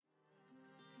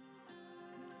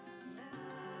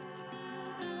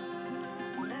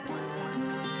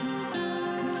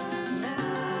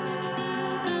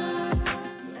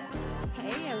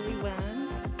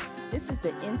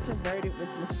Introverted with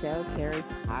Michelle Carey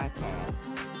podcast,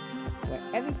 where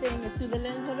everything is through the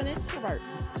lens of an introvert.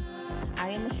 I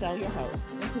am Michelle, your host,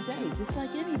 and today, just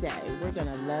like any day, we're going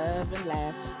to love and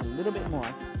laugh just a little bit more.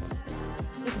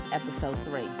 This is episode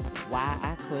 3, Why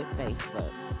I Quit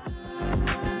Facebook.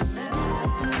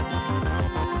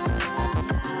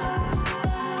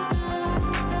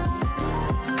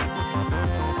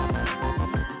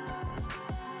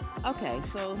 Okay,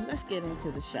 so let's get into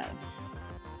the show.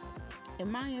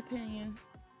 In my opinion,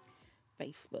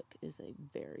 Facebook is a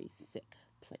very sick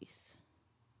place.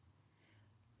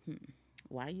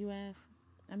 Why, you ask?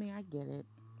 I mean, I get it.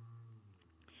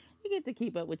 You get to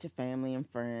keep up with your family and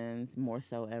friends more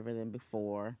so ever than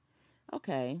before.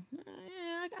 Okay,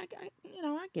 yeah,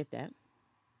 I get that.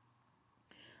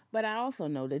 But I also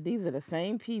know that these are the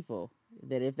same people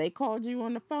that if they called you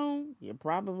on the phone, you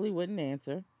probably wouldn't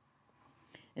answer.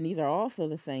 And these are also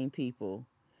the same people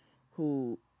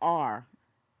who are,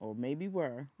 or maybe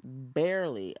were,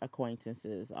 barely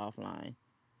acquaintances offline.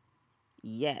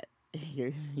 Yet,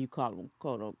 you call them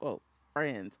quote unquote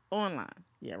friends online.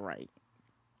 Yeah, right.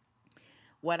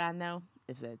 What I know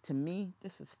is that to me,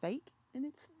 this is fake and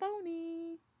it's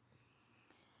phony.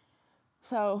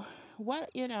 So, when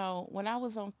I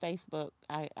was on Facebook,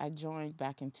 I joined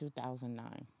back in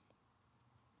 2009.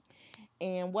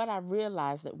 And what I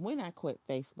realized that when I quit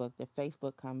Facebook, that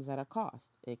Facebook comes at a cost.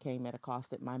 It came at a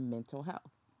cost at my mental health.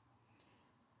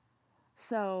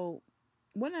 So,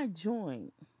 when I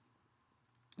joined,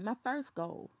 my first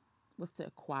goal was to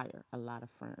acquire a lot of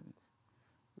friends,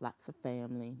 lots of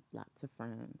family, lots of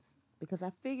friends, because I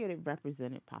figured it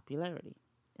represented popularity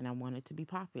and I wanted to be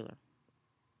popular.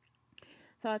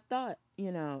 So I thought,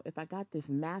 if I got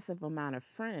this massive amount of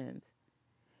friends,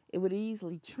 it would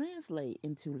easily translate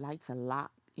into likes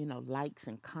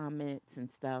and comments and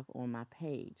stuff on my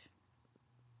page.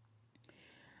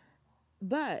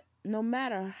 But no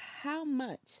matter how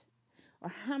much or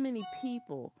how many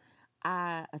people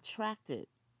I attracted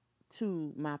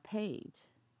to my page,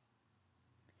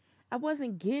 I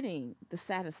wasn't getting the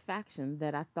satisfaction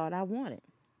that I thought I wanted.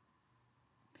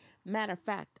 Matter of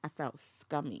fact, I felt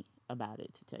scummy about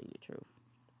it, to tell you the truth,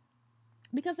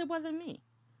 because it wasn't me.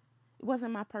 It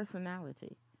wasn't my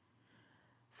personality.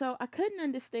 So I couldn't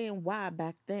understand why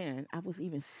back then I was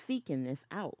even seeking this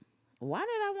out. Why did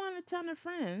I want a ton of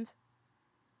friends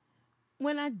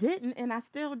when I didn't and I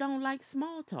still don't like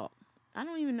small talk? I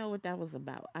don't even know what that was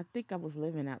about. I think I was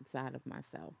living outside of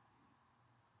myself.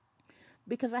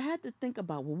 Because I had to think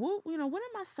about, what am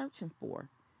I searching for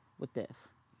with this?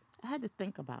 I had to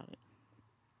think about it.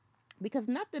 Because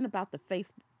nothing about the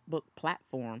Facebook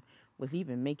platform was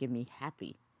even making me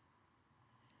happy.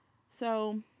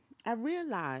 So I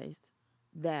realized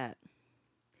that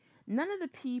none of the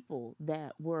people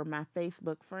that were my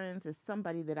Facebook friends is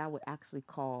somebody that I would actually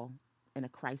call in a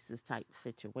crisis type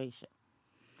situation.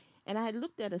 And I had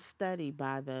looked at a study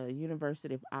by the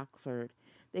University of Oxford.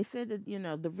 They said that,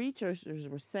 the researchers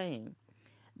were saying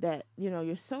that,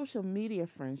 your social media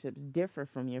friendships differ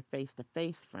from your face to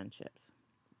face friendships.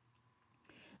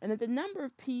 And that the number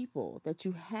of people that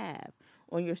you have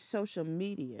on your social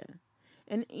media,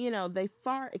 and they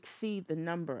far exceed the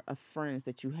number of friends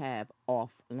that you have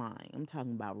offline. I'm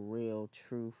talking about real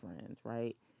true friends,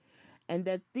 right? And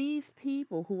that these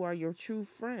people who are your true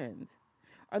friends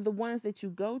are the ones that you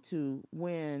go to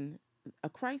when a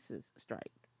crisis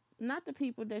strikes, not the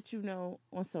people that you know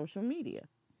on social media.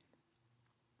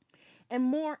 And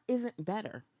more isn't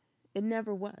better. It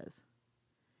never was.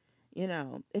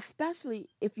 Especially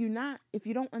if you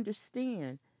don't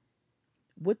understand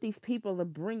what these people are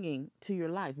bringing to your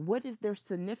life. What is their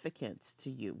significance to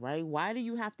you, right? Why do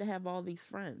you have to have all these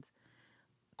friends?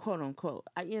 Quote unquote.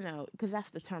 Because that's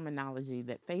the terminology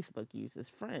that Facebook uses,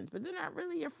 friends. But they're not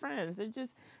really your friends. They're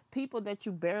just people that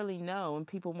you barely know and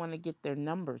people want to get their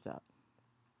numbers up.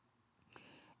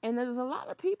 And there's a lot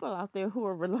of people out there who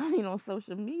are relying on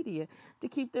social media to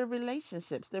keep their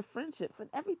relationships, their friendships, and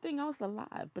everything else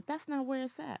alive. But that's not where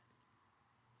it's at.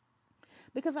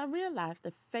 Because I realized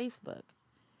that Facebook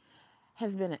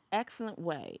has been an excellent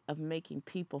way of making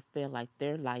people feel like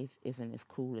their life isn't as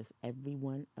cool as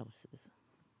everyone else's.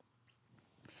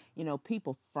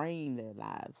 People frame their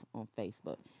lives on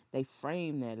Facebook. They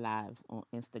frame their lives on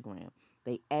Instagram.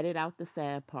 They edit out the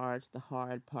sad parts, the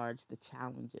hard parts, the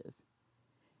challenges.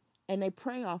 And they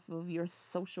prey off of your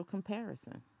social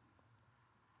comparison.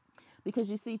 Because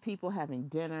you see people having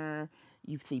dinner,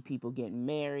 you see people getting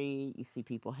married, you see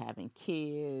people having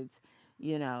kids,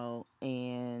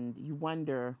 and you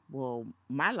wonder, well,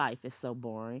 my life is so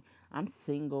boring. I'm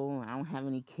single, I don't have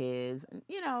any kids. And,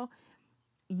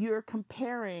 you're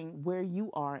comparing where you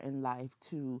are in life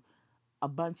to a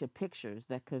bunch of pictures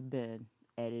that could have been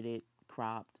edited,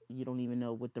 cropped. You don't even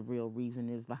know what the real reason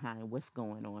is behind what's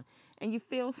going on. And you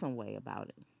feel some way about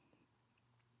it.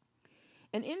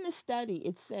 And in the study,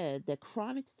 it said that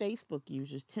chronic Facebook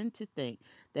users tend to think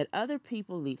that other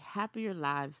people lead happier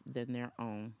lives than their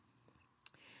own,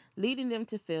 leading them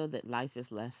to feel that life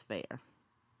is less fair.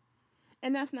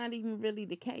 And that's not even really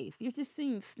the case. You're just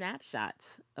seeing snapshots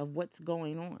of what's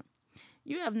going on.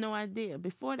 You have no idea.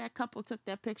 Before that couple took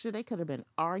that picture, they could have been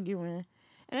arguing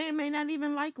and they may not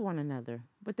even like one another,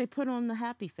 but they put on the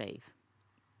happy face.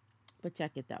 But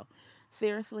check it though.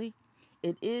 Seriously,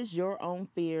 it is your own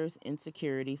fears,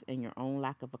 insecurities, and your own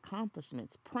lack of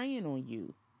accomplishments preying on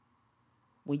you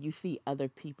when you see other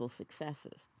people's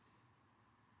successes.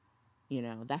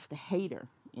 That's the hater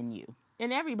in you.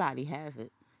 And everybody has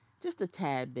it, just a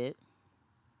tad bit.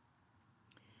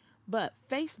 But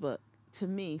Facebook, to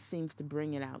me, seems to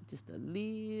bring it out just a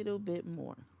little bit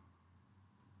more.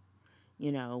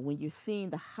 When you're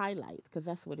seeing the highlights, because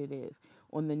that's what it is,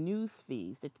 on the news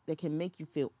feeds, that can make you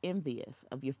feel envious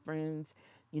of your friends,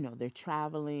 their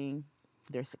traveling,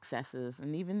 their successes,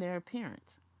 and even their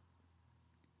appearance.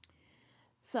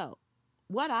 So,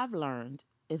 what I've learned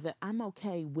is that I'm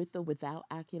okay with or without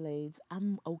accolades.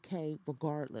 I'm okay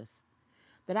regardless.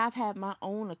 That I've had my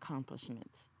own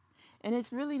accomplishments. And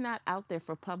it's really not out there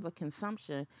for public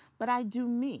consumption, but I do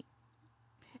me.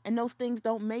 And those things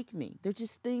don't make me. They're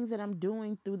just things that I'm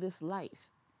doing through this life,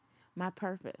 my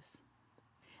purpose.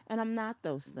 And I'm not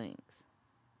those things.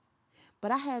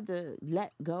 But I had to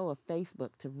let go of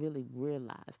Facebook to really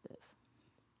realize this.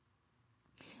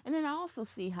 And then I also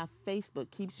see how Facebook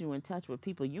keeps you in touch with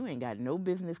people you ain't got no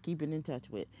business keeping in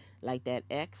touch with. Like that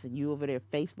ex, and you over there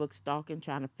Facebook stalking,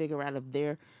 trying to figure out if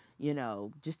they're,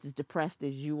 just as depressed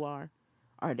as you are.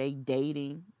 Are they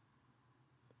dating?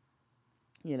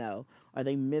 Are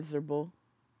they miserable?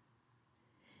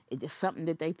 Is there something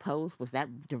that they post? Was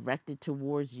that directed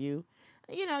towards you?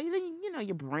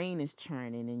 Your brain is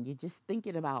churning and you're just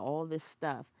thinking about all this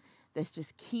stuff that's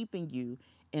just keeping you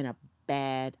in a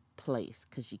bad place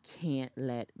because you can't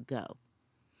let go.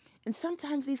 And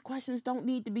sometimes these questions don't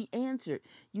need to be answered.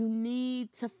 You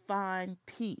need to find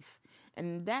peace.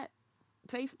 And that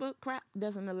Facebook crap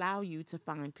doesn't allow you to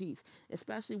find peace,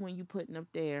 especially when you're putting up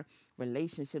their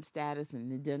relationship status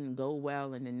and it doesn't go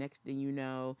well. And the next thing you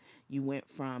know, you went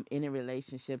from in a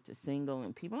relationship to single,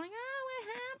 and people are like, oh, what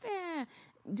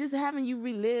happened? Just having you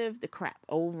relive the crap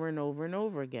over and over and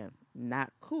over again.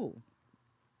 Not cool.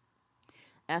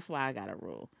 That's why I got a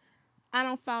rule. I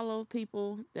don't follow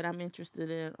people that I'm interested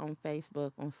in on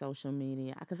Facebook, on social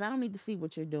media, because I don't need to see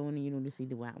what you're doing and you don't need to see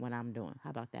what I'm doing. How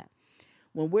about that?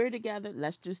 When we're together,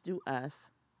 let's just do us,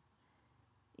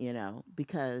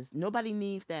 because nobody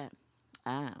needs that.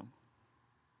 Oh,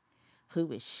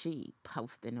 who is she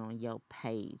posting on your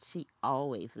page? She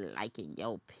always liking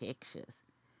your pictures.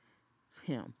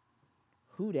 Him.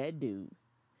 Who that dude?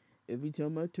 Every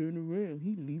time I turn around,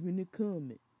 he leaving a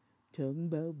comment talking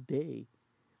about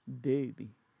baby.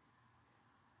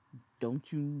 Don't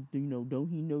don't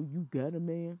he know you got a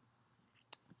man?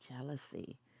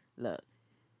 Jealousy. Look,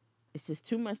 it's just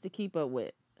too much to keep up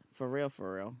with. For real,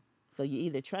 for real. So you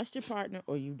either trust your partner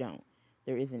or you don't.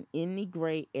 There isn't any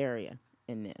gray area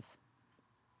in this.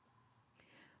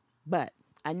 But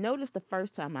I noticed the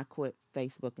first time I quit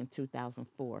Facebook in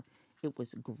 2004, it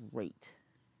was great.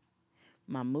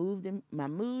 My mood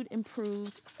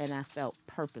improved and I felt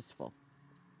purposeful.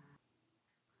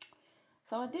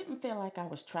 So I didn't feel like I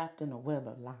was trapped in a web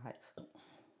of lies. Excuse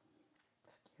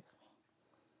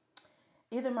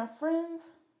me. Either my friends,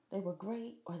 they were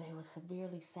great, or they were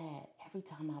severely sad every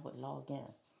time I would log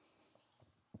in.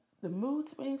 The mood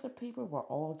swings of people were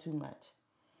all too much,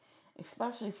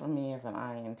 especially for me as an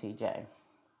INTJ.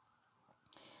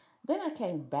 Then I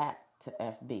came back to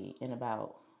FB in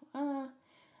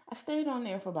I stayed on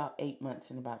there for about 8 months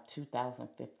in about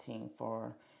 2015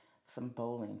 for some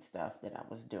bowling stuff that I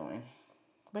was doing.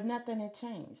 But nothing had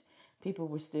changed. People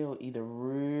were still either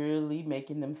really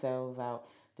making themselves out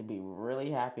to be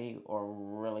really happy or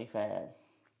really sad.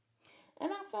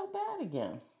 And I felt bad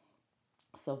again.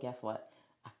 So guess what?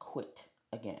 I quit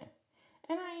again.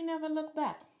 And I ain't never looked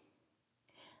back.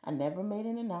 I never made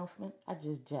an announcement. I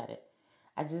just jetted.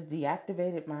 I just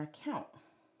deactivated my account.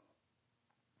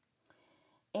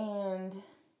 And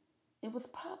it was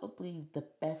probably the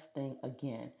best thing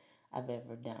again I've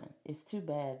ever done. It's too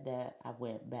bad that I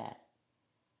went back.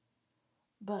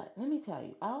 But let me tell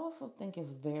you, I also think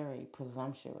it's very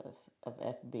presumptuous of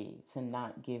FB to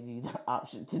not give you the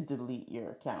option to delete your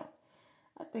account.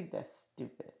 I think that's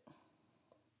stupid.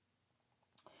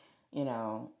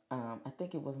 I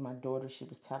think it was my daughter, she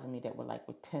was telling me that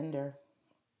with Tinder,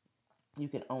 You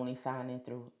can only sign in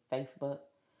through Facebook.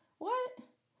 What?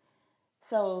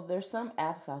 So there's some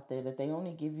apps out there that they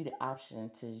only give you the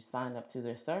option to sign up to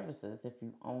their services if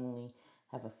you only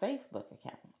have a Facebook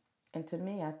account. And to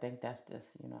me, I think that's just,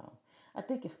 I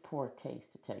think it's poor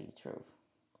taste to tell you the truth.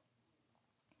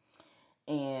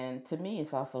 And to me,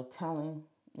 it's also telling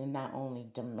and not only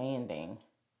demanding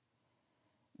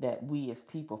that we as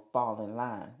people fall in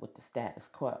line with the status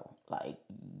quo. Like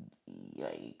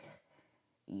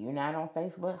you're not on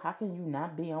Facebook. How can you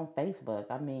not be on Facebook?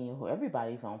 I mean,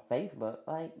 everybody's on Facebook.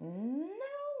 Like, no,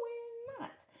 we're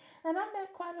not. And I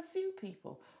met quite a few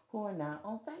people who are not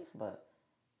on Facebook,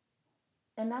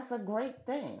 and that's a great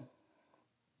thing.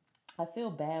 I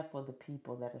feel bad for the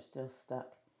people that are still stuck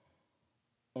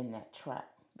in that trap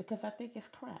because I think it's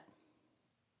crap.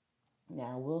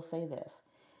 Now, I will say this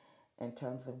in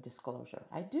terms of disclosure.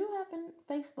 I do have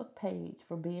a Facebook page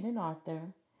for being an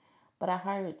author, but I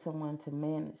hired someone to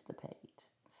manage the page.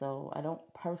 So I don't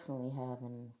personally have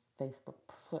a Facebook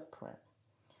footprint.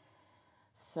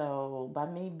 So by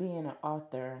me being an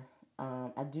author,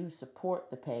 I do support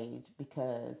the page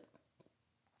because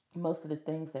most of the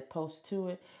things that post to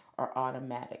it are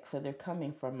automatic. So they're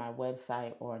coming from my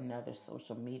website or another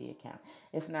social media account.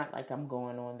 It's not like I'm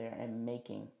going on there and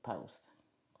making posts.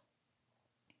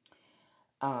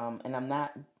 And I'm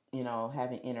not,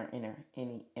 having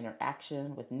any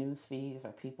interaction with news feeds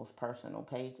or people's personal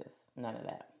pages. None of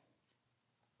that.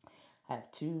 I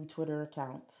have two Twitter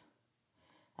accounts.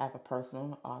 I have a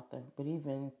personal author, but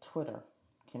even Twitter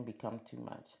can become too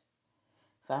much.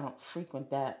 So I don't frequent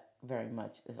that very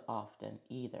much as often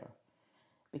either.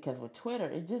 Because with Twitter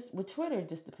it just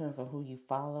depends on who you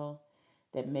follow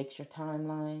that makes your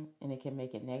timeline, and it can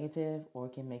make it negative or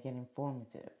it can make it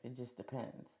informative. It just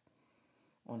depends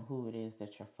on who it is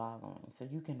that you're following. So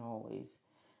you can always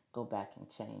go back and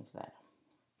change that.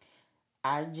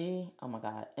 IG, oh my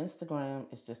God, Instagram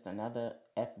is just another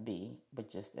FB, but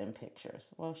just in pictures.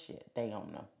 Well, shit, they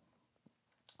don't know.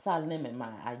 So I limit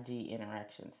my IG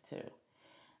interactions too.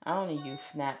 I only use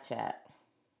Snapchat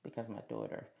because my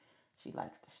daughter, she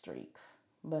likes the streaks,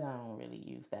 but I don't really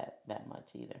use that much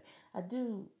either. I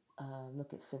do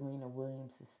look at Serena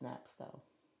Williams' snaps though.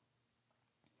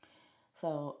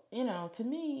 So, to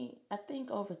me, I think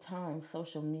over time,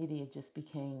 social media just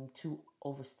became too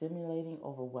overstimulating,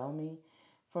 overwhelming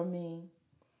for me.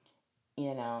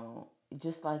 You know,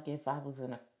 just like if I was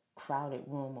in a crowded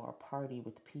room or a party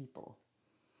with people.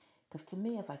 Because to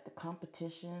me, it's like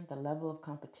the level of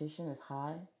competition is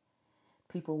high.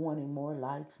 People wanting more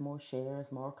likes, more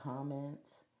shares, more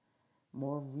comments,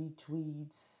 more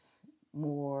retweets,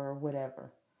 more whatever.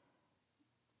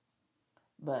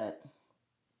 But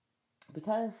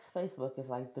because Facebook is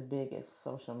like the biggest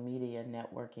social media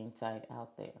networking site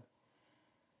out there,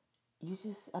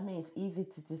 it's easy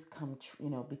to just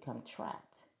become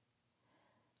trapped.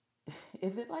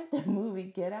 Is it like the movie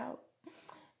Get Out?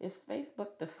 Is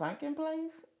Facebook the sunken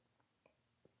place?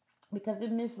 Because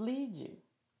it misleads you.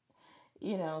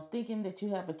 Thinking that you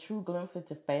have a true glimpse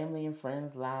into family and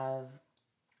friends' lives,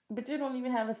 but you don't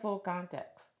even have the full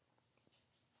context.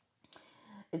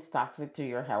 It's toxic to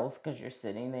your health because you're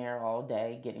sitting there all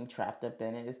day getting trapped up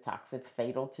in it. It's toxic,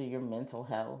 fatal to your mental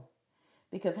health.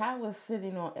 Because how has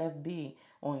sitting on FB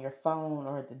on your phone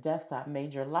or at the desktop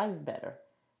made your life better?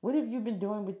 What have you been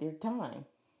doing with your time?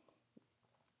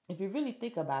 If you really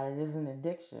think about it, it's an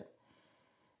addiction.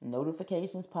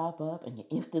 Notifications pop up and you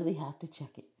instantly have to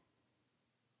check it.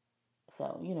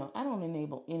 So, I don't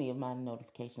enable any of my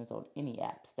notifications on any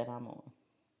apps that I'm on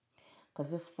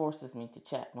because this forces me to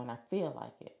check when I feel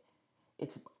like it.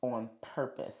 It's on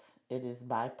purpose. It is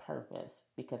by purpose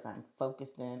because I'm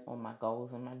focused in on my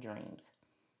goals and my dreams.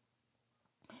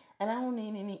 And I don't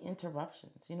need any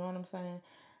interruptions. You know what I'm saying?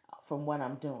 From what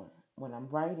I'm doing. When I'm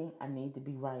writing, I need to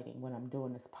be writing. When I'm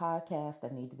doing this podcast,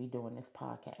 I need to be doing this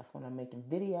podcast. When I'm making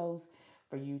videos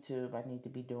for YouTube, I need to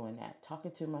be doing that.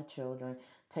 Talking to my children,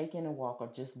 taking a walk, or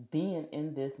just being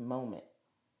in this moment.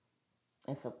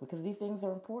 And so, because these things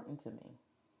are important to me.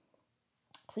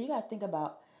 So, you got to think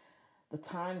about the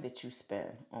time that you spend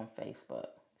on Facebook.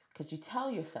 Because you tell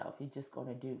yourself you're just going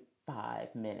to do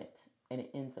 5 minutes, and it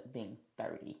ends up being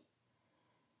 30.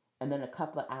 And then a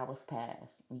couple of hours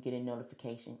pass, you get a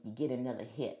notification, you get another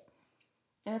hit.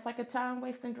 And it's like a time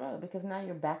wasting drug because now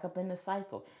you're back up in the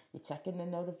cycle. You're checking the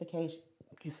notification.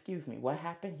 Excuse me, what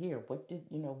happened here?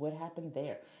 What happened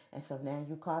there? And so now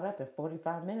you caught up and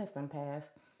 45 minutes done passed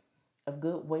of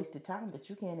good wasted time that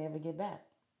you can't ever get back.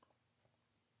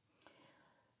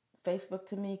 Facebook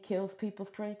to me kills people's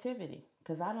creativity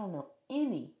because I don't know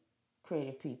any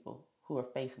creative people who are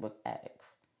Facebook addicts.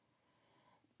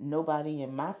 nobody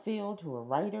in my field who are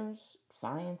writers,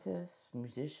 scientists,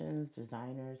 musicians,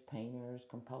 designers, painters,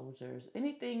 composers,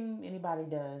 anything anybody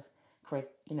does, create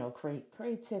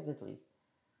creatively,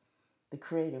 the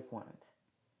creative ones.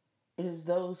 It is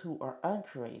those who are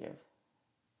uncreative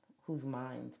whose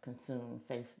minds consume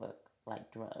Facebook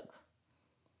like drugs.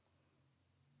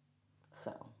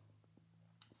 So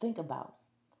think about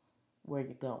where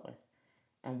you're going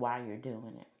and why you're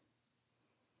doing it.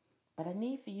 But I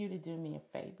need for you to do me a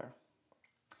favor.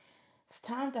 It's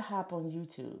time to hop on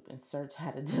YouTube and search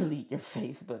how to delete your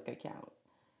Facebook account.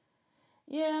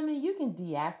 Yeah, I mean, you can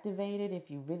deactivate it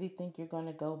if you really think you're going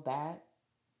to go back,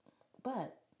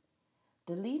 but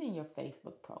deleting your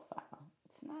Facebook profile,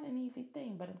 it's not an easy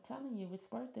thing, but I'm telling you,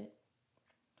 it's worth it.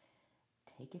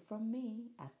 Take it from me,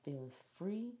 I feel as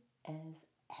free as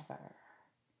ever.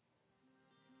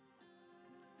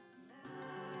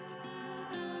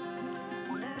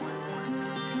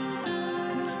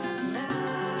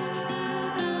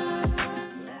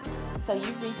 So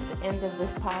you've reached the end of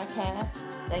this podcast.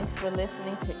 Thanks for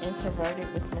listening to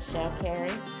Introverted with Michelle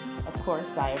Carey. Of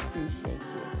course, I appreciate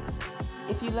you.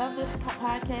 If you love this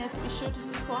podcast, be sure to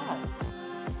subscribe.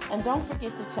 And don't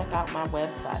forget to check out my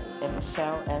website at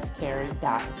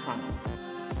michellescarey.com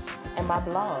and my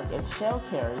blog at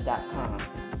shellcarey.com.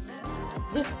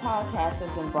 This podcast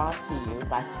has been brought to you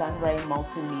by Sunray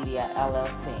Multimedia,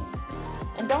 LLC.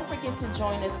 And don't forget to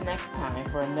join us next time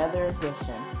for another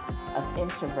edition of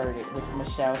Introverted with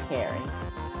Michelle Carey.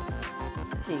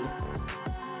 Peace.